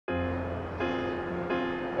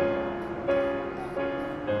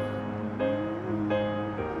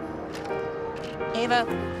Ava,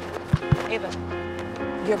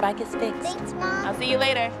 your bike is fixed. Thanks, Mom. I'll see you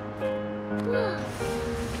later.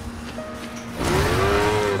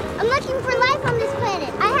 I'm looking for life on this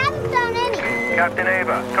planet. I haven't found any. Captain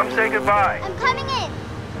Ava, come say goodbye. I'm coming in.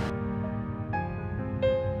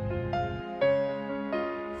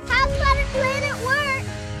 How's Planet Planet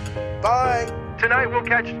work? Bye. Tonight we'll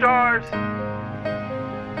catch stars.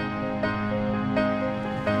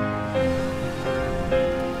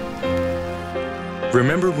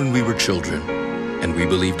 Remember when we were children and we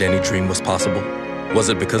believed any dream was possible? Was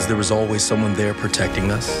it because there was always someone there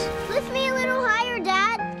protecting us, Lift me a little higher,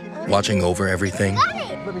 Dad. watching over everything, Got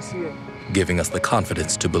it. Let me see it. giving us the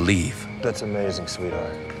confidence to believe? That's amazing,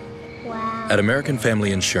 sweetheart. Wow. At American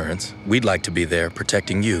Family Insurance, we'd like to be there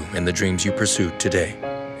protecting you and the dreams you pursue today.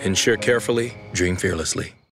 Insure carefully, dream fearlessly.